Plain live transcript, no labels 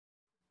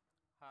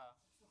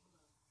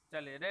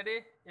चलिए ready.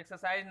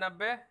 Exercise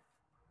 90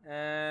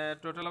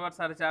 total over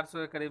 450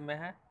 के करीब में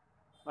है।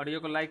 ऑडियो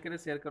को लाइक करें,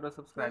 शेयर करो,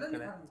 सब्सक्राइब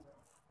करें।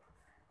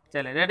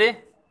 चलिए ready.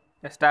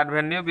 Start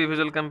venue B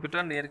visual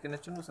computer near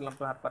connection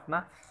मुसलमपुर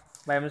Patna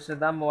bye mister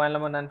दाम mobile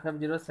number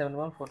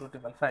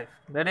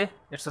 9507142555। Ready.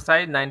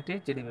 Exercise 90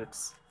 GD bits.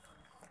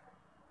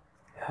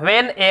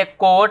 When a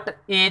court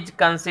is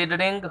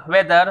considering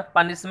whether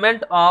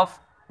punishment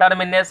of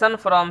termination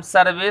from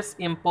service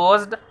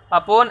imposed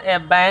upon a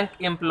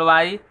bank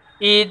employee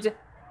is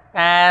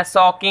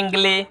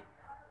shockingly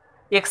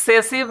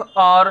excessive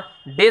or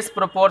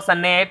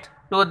disproportionate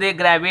to the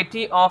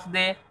gravity of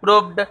the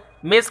proved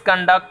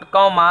misconduct,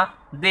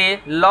 the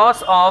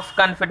loss of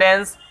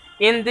confidence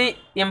in the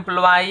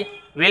employee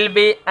will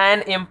be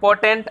an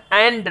important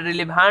and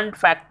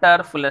relevant factor.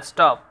 Full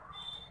stop.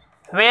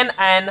 When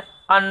an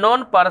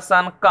unknown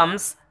person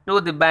comes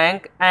to the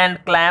bank and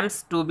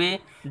claims to be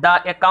the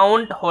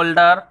account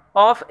holder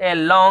of a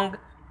long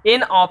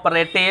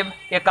inoperative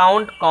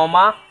account,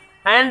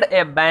 and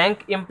a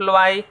bank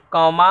employee,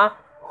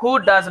 who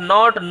does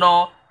not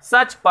know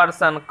such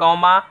person,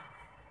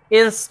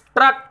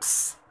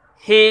 instructs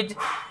his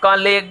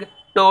colleague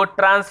to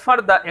transfer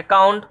the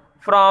account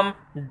from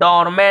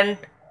dormant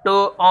to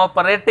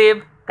operative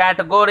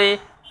category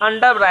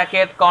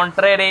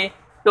 (contrary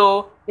to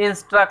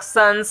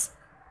instructions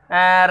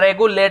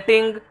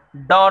regulating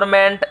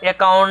dormant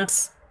accounts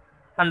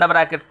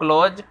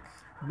 (close)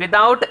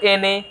 without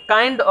any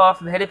kind of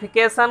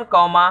verification,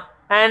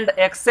 and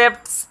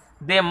accepts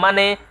the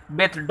money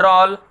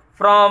withdrawal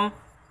from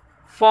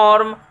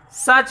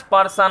such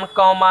person,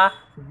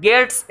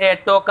 gets a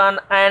token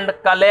and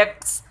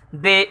collects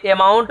the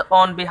amount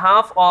on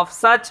behalf of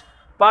such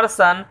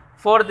person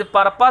for the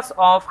purpose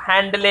of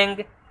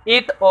handing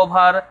it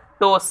over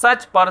to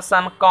such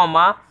person,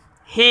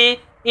 he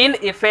in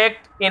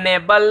effect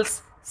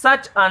enables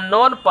such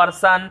unknown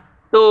person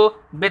to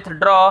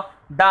withdraw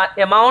the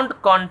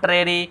amount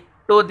contrary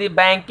to the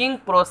banking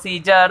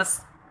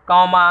procedures,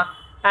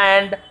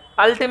 and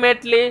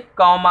ultimately,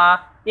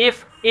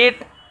 if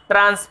it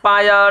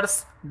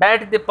transpires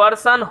that the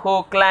person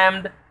who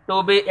claimed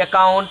to be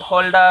account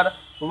holder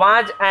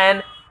was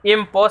an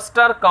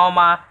impostor,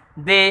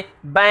 the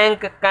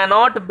bank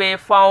cannot be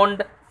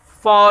found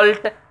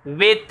fault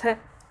with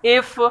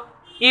if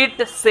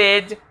it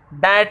says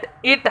that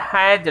it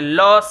has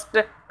lost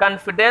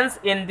confidence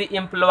in the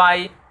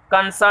employee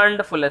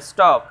concerned. Full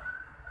stop.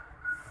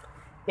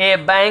 A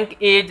bank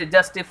is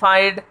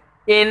justified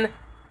in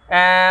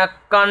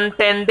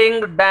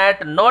contending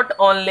that not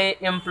only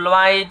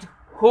employees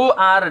who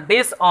are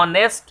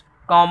dishonest,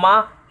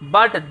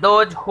 but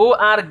those who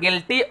are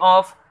guilty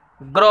of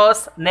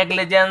gross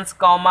negligence,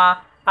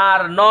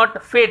 are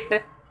not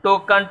fit to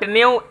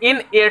continue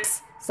in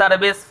its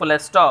service. Full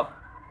stop.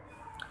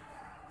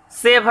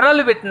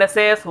 Several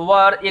witnesses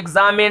were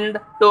examined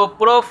to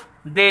prove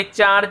the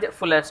charge.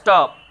 Full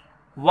stop.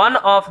 One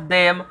of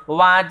them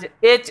was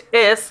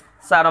H.S.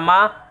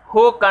 Sharma,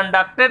 who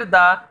conducted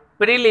the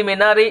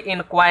preliminary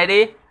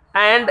inquiry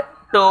and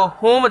to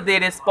whom the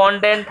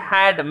respondent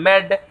had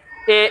made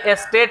a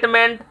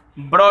statement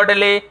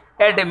broadly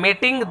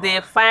admitting the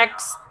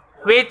facts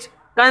which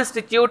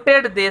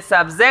constituted the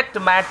subject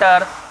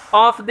matter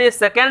of the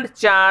second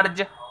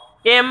charge.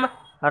 M.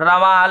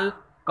 Rawal,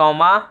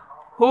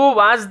 who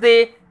was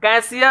the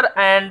cashier,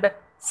 and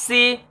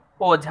C.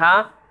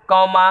 Ojha,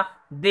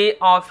 the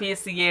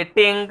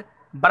officiating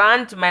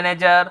branch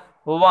manager,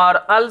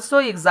 were also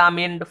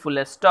examined.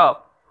 Full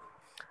stop.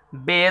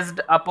 Based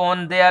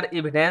upon their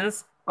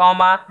evidence,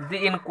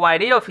 the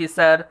inquiry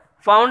officer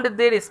found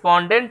the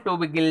respondent to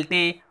be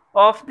guilty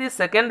of the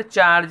second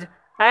charge,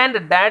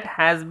 and that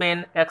has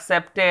been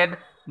accepted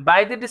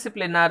by the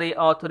disciplinary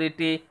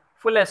authority.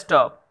 Full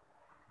stop.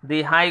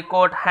 The High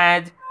Court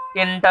has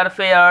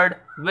interfered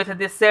with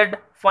the said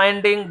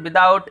finding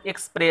without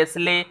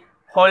expressly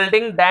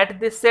holding that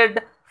the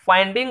said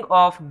finding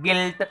of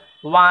guilt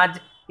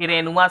was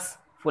erroneous.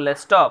 Full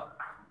stop.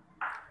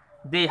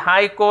 The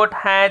High Court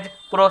has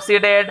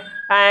proceeded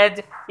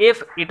as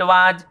if it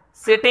was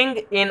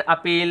sitting in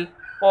appeal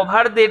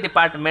over the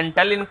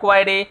departmental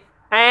inquiry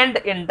and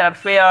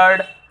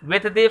interfered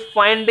with the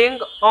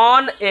finding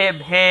on a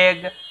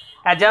vague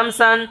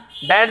assumption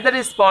that the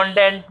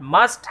respondent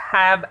must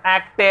have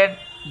acted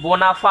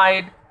bona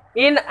fide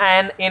in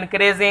an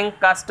increasing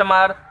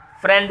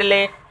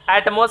customer-friendly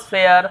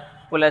atmosphere.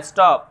 Full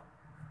stop.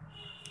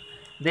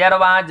 There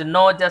was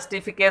no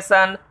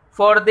justification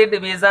for the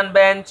division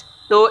bench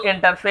to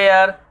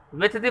interfere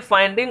with the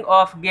finding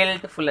of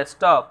guilt. Full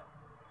stop.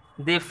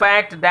 The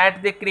fact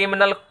that the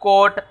criminal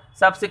court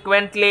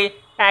subsequently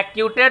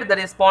acquitted the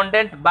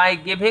respondent by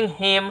giving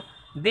him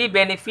the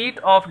benefit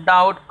of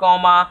doubt,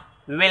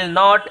 will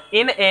not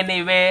in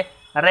any way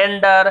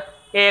render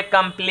a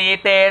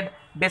completed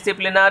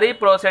disciplinary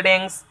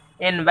proceedings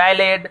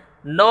invalid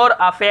nor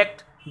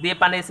affect the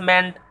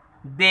punishment.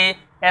 The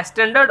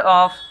standard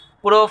of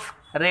proof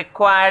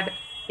required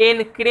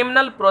in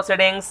criminal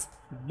proceedings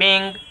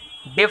being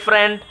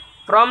different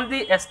from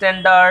the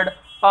standard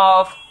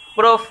of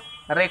proof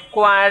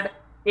required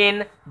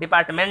in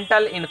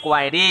departmental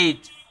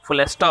inquiries,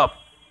 full stop.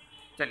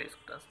 चलिए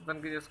इसको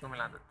transcription कीजिए, इसको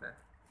मिला देते हैं।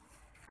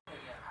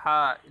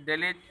 हाँ,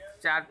 daily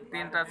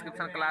 3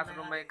 transcription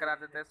classroom में करा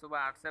देते हैं सुबह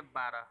 8 से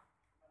 12।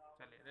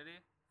 चलिए रेडी।